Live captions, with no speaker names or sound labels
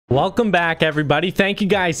Welcome back, everybody. Thank you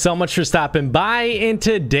guys so much for stopping by. In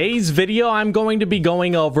today's video, I'm going to be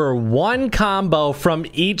going over one combo from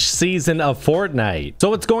each season of Fortnite.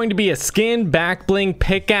 So it's going to be a skin, back bling,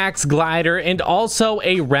 pickaxe, glider, and also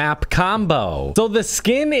a wrap combo. So the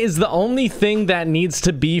skin is the only thing that needs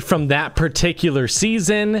to be from that particular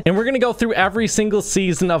season. And we're going to go through every single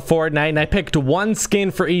season of Fortnite. And I picked one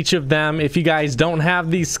skin for each of them. If you guys don't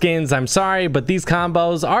have these skins, I'm sorry, but these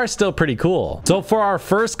combos are still pretty cool. So for our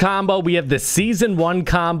first combo, we have the season 1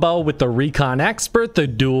 combo with the recon expert, the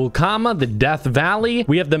dual comma, the death valley.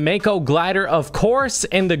 We have the Mako glider, of course,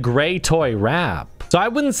 and the gray toy wrap. So I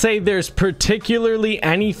wouldn't say there's particularly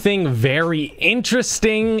anything very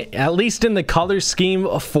interesting, at least in the color scheme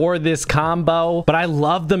for this combo, but I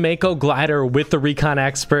love the Mako glider with the recon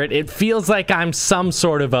expert. It feels like I'm some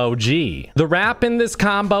sort of OG. The wrap in this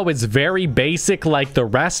combo is very basic like the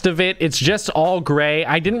rest of it. It's just all gray.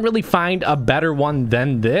 I didn't really find a better one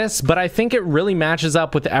than this, but I think it really matches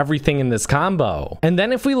up with everything in this combo. And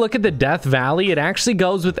then if we look at the Death Valley, it actually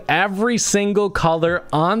goes with every single color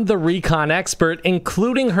on the recon expert,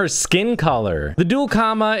 including her skin color. The dual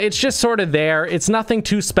comma, it's just sort of there. It's nothing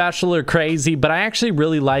too special or crazy, but I actually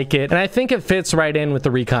really like it, and I think it fits right in with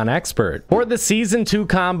the recon expert. For the season 2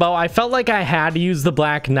 combo, I felt like I had to use the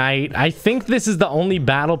Black Knight. I think this is the only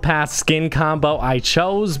battle pass skin combo I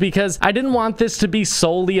chose because I didn't want this to be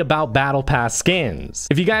solely about battle pass skins.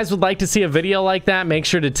 If you guys would like to see a video like that, make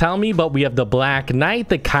sure to tell me, but we have the Black Knight,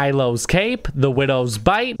 the Kylo's cape, the Widow's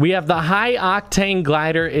bite, we have the high octane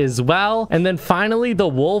glider as well, and then finally the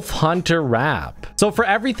Wolf Hunter wrap. So for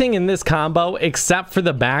everything in this combo except for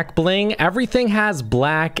the back bling, everything has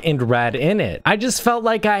black and red in it. I just felt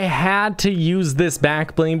like I had to use this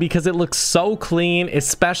back bling because it looks so clean,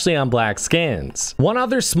 especially on black skins. One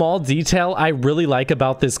other small detail I really like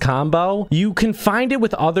about this combo, you can find it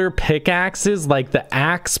with other pickaxes like the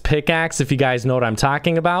axe pickaxe, if you guys know what I'm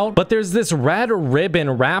talking about, but there's this red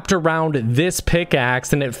ribbon wrapped around this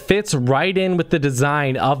pickaxe and it fits right in with the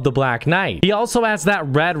design of the Black Knight. He also has that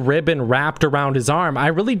red ribbon wrapped around his arm. I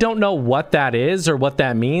really don't know what that is or what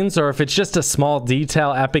that means, or if it's just a small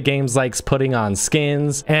detail Epic Games likes putting on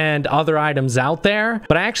skins and other items out there,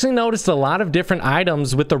 but I actually noticed a lot of different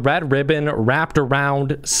items with the red ribbon wrapped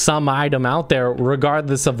around some item out there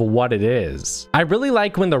regardless of what it is. I really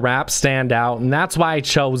like when the wraps stand out, and that's why I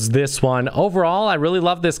chose this one. Overall, I really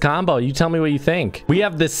love this combo. You tell me what you think. We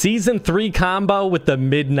have the season 3 combo with the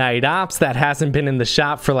Midnight Ops that hasn't been in the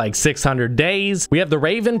shop for like 600 days. We have the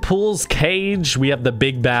Raven Pool's cage, we have the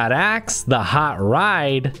Big Bad Axe, the Hot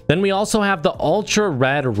Ride, then we also have the Ultra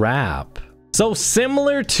Red wrap. So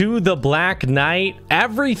similar to the Black Knight,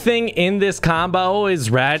 everything in this combo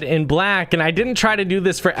is red and black, and I didn't try to do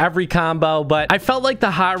this for every combo, but I felt like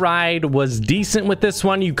the Hot Ride was decent with this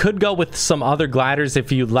one. You could go with some other gliders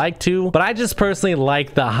if you'd like to, but I just personally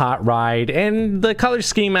like the Hot Ride, and the color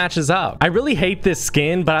scheme matches up. I really hate this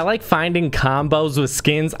skin, but I like finding combos with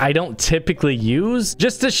skins I don't typically use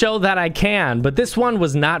just to show that I can, but this one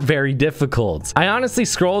was not very difficult. I honestly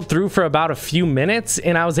scrolled through for about a few minutes,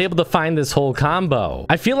 and I was able to find this whole combo.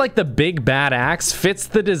 I feel like the Big Bad Axe fits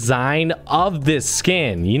the design of this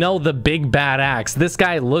skin. You know, the Big Bad Axe. This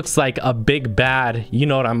guy looks like a big bad, you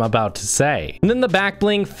know what I'm about to say. And then the back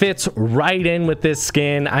bling fits right in with this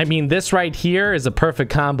skin. I mean, this right here is a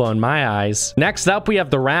perfect combo in my eyes. Next up, we have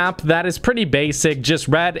the wrap. That is pretty basic, just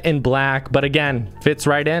red and black, but again, fits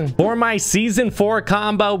right in. For my season 4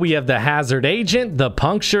 combo, we have the Hazard Agent, the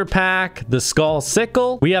Puncture Pack, the Skull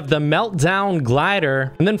Sickle, we have the Meltdown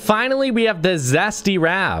glider, and then finally we have the Zesty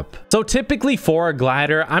wrap. So typically for a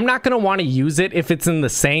glider, I'm not going to want to use it if it's in the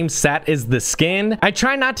same set as the skin. I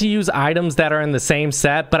try not to use items that are in the same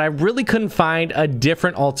set, but I really couldn't find a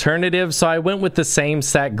different alternative, so I went with the same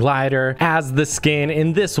set glider as the skin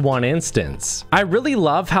in this one instance. I really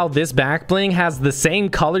love how this back bling has the same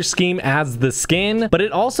color scheme as the skin, but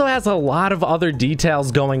it also has a lot of other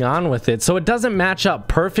details going on with it, so it doesn't match up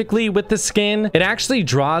perfectly with the skin. It actually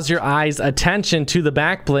draws your eyes' attention to the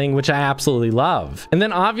back bling, which I absolutely love. And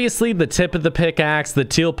then obviously the tip of the pickaxe, the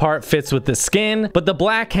teal part fits with the skin, but the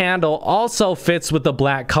black handle also fits with the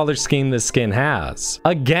black color scheme the skin has.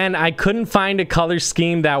 Again, I couldn't find a color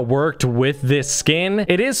scheme that worked with this skin.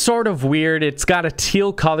 It is sort of weird. It's got a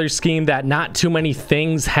teal color scheme that not too many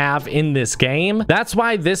things have in this game. That's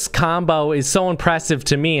why this combo is so impressive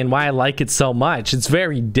to me and why I like it so much. It's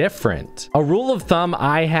very different. A rule of thumb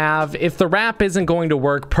I have, if the wrap isn't going to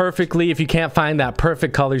work perfectly, if you can't find that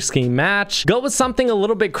perfect color scheme match, match, go with something a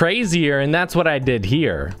little bit crazier, and that's what I did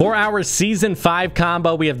here. For our Season 5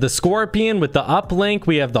 combo, we have the Scorpion with the uplink,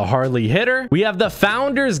 we have the Harley hitter, we have the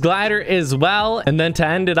Founder's glider as well, and then to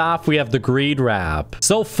end it off, we have the Greed wrap.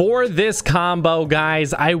 So for this combo,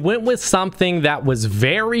 guys, I went with something that was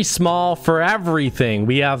very small for everything.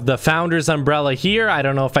 We have the Founder's umbrella here. I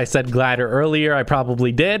don't know if I said glider earlier, I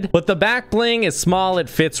probably did, but the back bling is small, it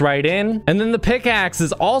fits right in. And then the pickaxe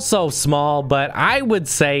is also small, but I would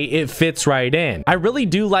say it fits right in. I really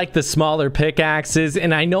do like the smaller pickaxes,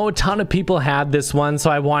 and I know a ton of people had this one, so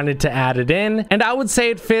I wanted to add it in, and I would say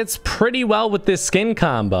it fits pretty well with this skin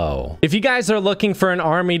combo. If you guys are looking for an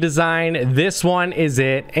army design, this one is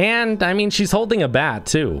it, and I mean, she's holding a bat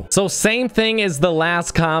too. So same thing as the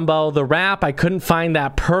last combo. The wrap, I couldn't find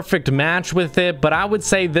that perfect match with it, but I would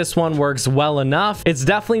say this one works well enough. It's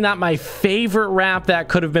definitely not my favorite wrap that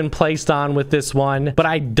could have been placed on with this one, but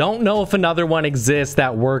I don't know if another one exists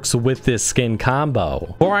that works with this skin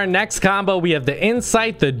combo. For our next combo, we have the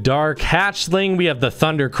Insight, the Dark Hatchling, we have the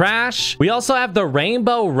Thunder Crash, we also have the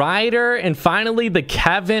Rainbow Rider, and finally the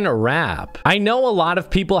Kevin wrap. I know a lot of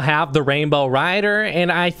people have the Rainbow Rider,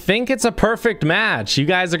 and I think it's a perfect match. You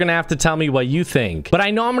guys are gonna have to tell me what you think, but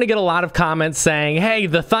I know I'm gonna get a lot of comments saying, hey,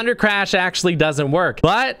 the Thunder Crash actually doesn't work,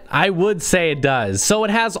 but I would say it does. So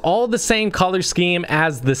it has all the same color scheme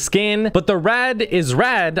as the skin, but the red is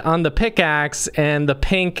red on the pickaxe and the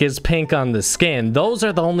pink is pink on the skin. Those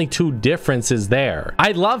are the only two differences there.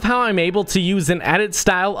 I love how I'm able to use an edit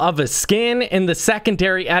style of a skin and the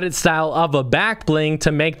secondary edit style of a back bling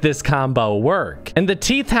to make this combo work. And the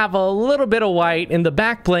teeth have a little bit of white, and the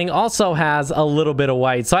back bling also has a little bit of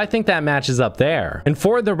white, so I think that matches up there. And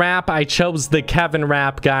for the wrap, I chose the Kevin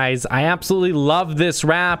wrap, guys. I absolutely love this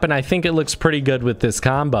wrap, and I think it looks pretty good with this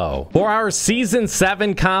combo. For our Season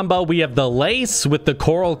 7 combo, we have the Lace with the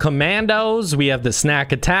Coral Commandos, we have the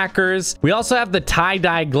Snack Attackers, we also have the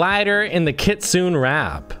Tie-Dye Glider and the Kitsune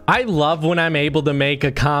wrap. I love when I'm able to make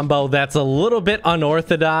a combo that's a little bit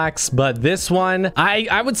unorthodox, but this one,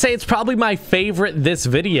 I would say it's probably my favorite this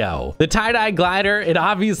video. The Tie-Dye Glider, it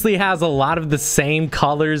obviously has a lot of the same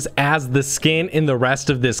colors as the skin in the rest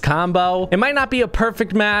of this combo. It might not be a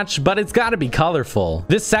perfect match, but it's got to be colorful.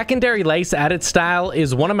 This secondary lace edit style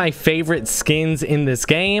is one of my favorite skins in this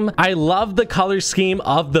game. I love the color scheme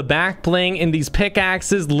of the back bling, and these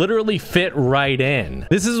pickaxes literally fit right in.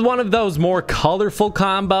 This is one of those more colorful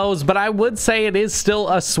combos, but I would say it is still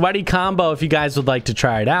a sweaty combo if you guys would like to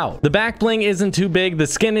try it out. The back bling isn't too big, the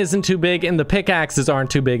skin isn't too big, and the pickaxes aren't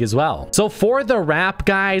too big as well. So for the wrap,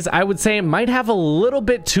 guys, I would say it might have a little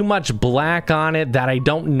bit too much black on it that I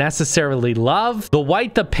don't necessarily love. The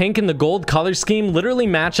white, the pink, and the gold color scheme literally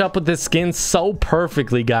match up with this skin so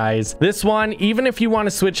perfectly, guys. This one, even if you want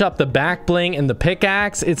to switch up the back bling and the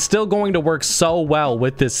pickaxe, it's still going to work so well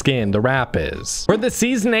with this skin, the wrap is. For the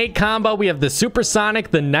Season 8 combo, we have the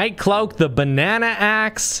Supersonic, the Night Cloak, the Banana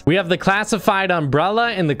Axe, we have the Classified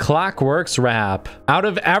Umbrella, and the Clockworks wrap. Out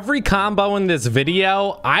of every combo in this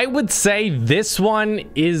video, I would say this one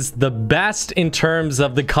is the best in terms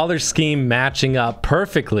of the color scheme matching up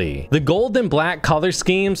perfectly. The gold and black color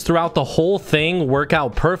schemes throughout the whole thing work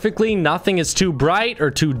out perfectly. Nothing is too bright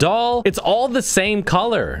or too dull. It's all the same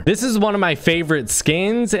color. This is one of my favorite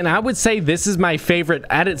skins, and I would say this is my favorite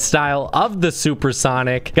edit style of the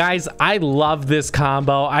Supersonic. Guys, I love this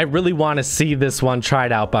combo. I really want to see this one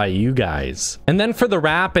tried out by you guys. And then for the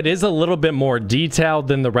wrap, it is a little bit more detailed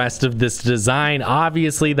than the rest of this design.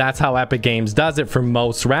 Obviously, that's how Epic Games does it for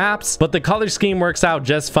most wraps, but the color scheme works out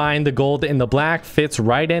just fine. The gold and the black fits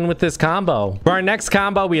right in with this combo. For our next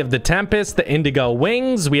combo, we have the Tempest, the Indigo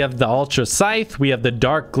Wings, we have the Ultra Scythe, we have the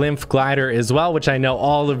Dark Glymph Glider as well, which I know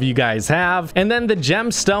all of you guys have, and then the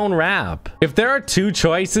Gemstone wrap. If there are two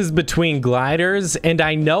choices between gliders, and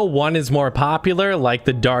I know one is more popular, like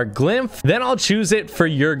the Dark Glymph, then I'll choose it for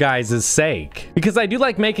your guys' sake, because I do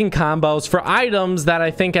like making combos for items that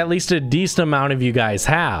I think at least a decent amount of you guys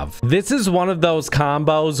have. This is one of those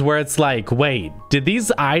combos where it's like, wait, did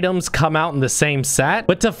these items come out in the same set?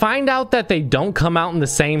 But to find out that they don't come out in the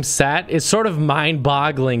same set is sort of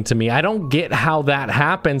mind-boggling to me. I don't get how that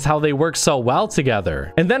happens, how they work so well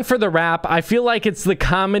together. And then for the wrap, I feel like it's the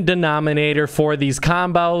common denominator for these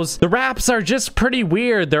combos. The wraps are just pretty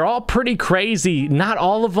weird. They're all pretty crazy. Not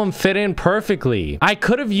all of them fit in perfectly. I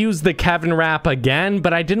could have used the Kevin wrap again,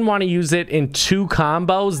 but I didn't want to use it in two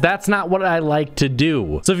combos. That's not what I like to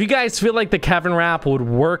do. So if you guys feel like the Kevin wrap would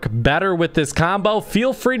work better with this combo,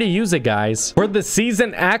 feel free to use it, guys. For the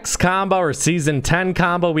Season X combo or Season 10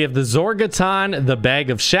 combo, we have the Zorgaton, the Bag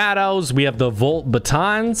of Shadows, we have the Volt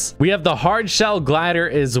Batons, we have the Hard Shell Glider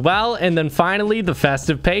as well, and then finally the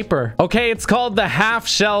Festive Paper. Okay, it's called the half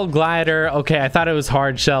shell glider. Okay, I thought it was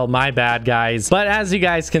hard shell. My bad, guys. But as you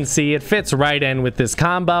guys can see, it fits right in with this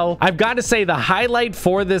combo. I've got to say the highlight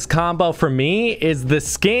for this combo for me is the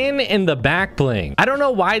skin and the back bling. I don't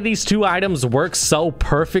know why these two items work so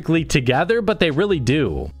perfectly together, but they really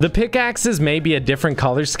do. The pickaxes may be a different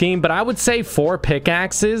color scheme, but I would say for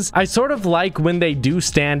pickaxes, I sort of like when they do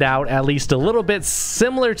stand out at least a little bit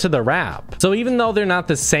similar to the wrap. So even though they're not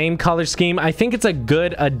the same color scheme, I think it's a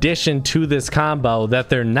good addition to this combo that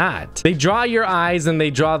they're not. They draw your eyes and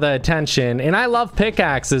they draw the attention, and I love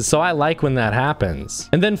pickaxes, so I like when that happens.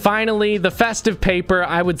 And then finally, the festive paper,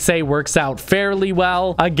 I would say works out fairly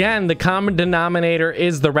well. Again, the common denominator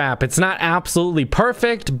is the wrap. It's not absolutely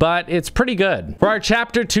perfect, but it's pretty good. For our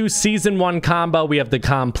chapter 2 season 1 combo, we have the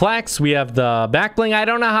complex, we have the back bling I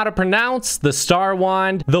don't know how to pronounce, the star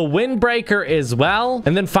wand, the windbreaker as well,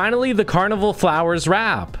 and then finally the carnival flowers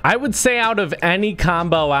wrap. I would say out of any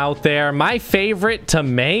combo out there, my favorite to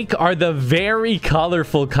make are the very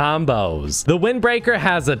colorful combos. The windbreaker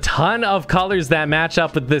has a ton of colors that match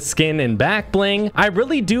up with this skin and back bling. I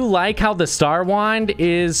really do like how the star wand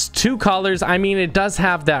is 2 colors. I mean, it does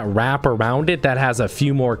have that wrap around it that has a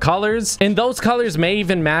few more colors, and those colors may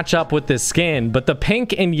even match up with this skin, but the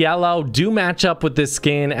pink and yellow do match up with this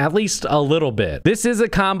skin at least a little bit. This is a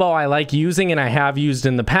combo I like using and I have used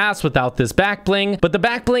in the past without this back bling, but the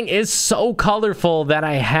back bling is so colorful that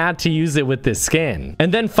I had to use it with this skin.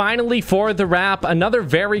 And then finally for the wrap, another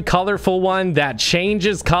very colorful one that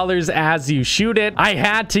changes colors as you shoot it. I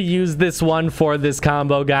had to use this one for this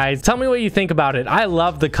combo, guys. Tell me what you think about it. I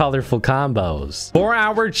love the colorful combos. For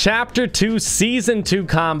our chapter 2 season 2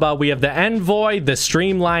 combo, we have the envoy, the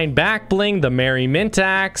streamlined back bling, the merry mint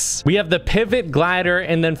axe, we have the pivot glider,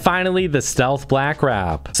 and then finally the stealth black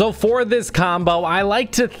wrap. So for this combo, I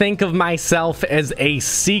like to think of myself as a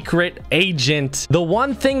secret agent. The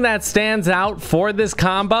one thing that stands out for this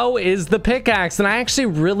combo is the pickaxe, and I actually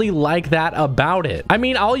really like that about it. I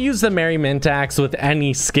mean, I'll use the merry mint axe with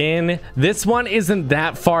any skin. This one isn't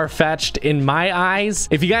that far-fetched in my eyes.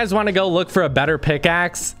 If you guys want to go look for a better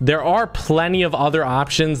pickaxe, there are plenty of other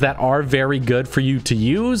options that are very good for you to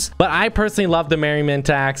use, but I personally love the merry mint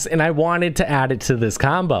axe and I wanted to add it to this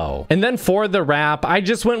combo. And then for the wrap, I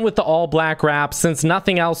just went with the all black wrap since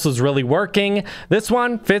nothing else was really working. This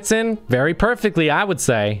one fits in very perfectly, I would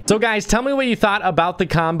say. So guys, tell me what you thought about the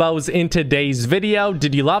combos in today's video.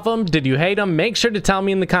 Did you love them? Did you hate them? Make sure to tell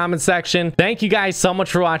me in the comment section. Thank you guys so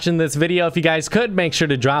much for watching this video. If you guys could, make sure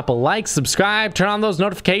to drop a like, subscribe, turn on those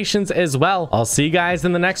notifications as well. I'll see you guys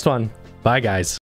in the next one. Bye guys.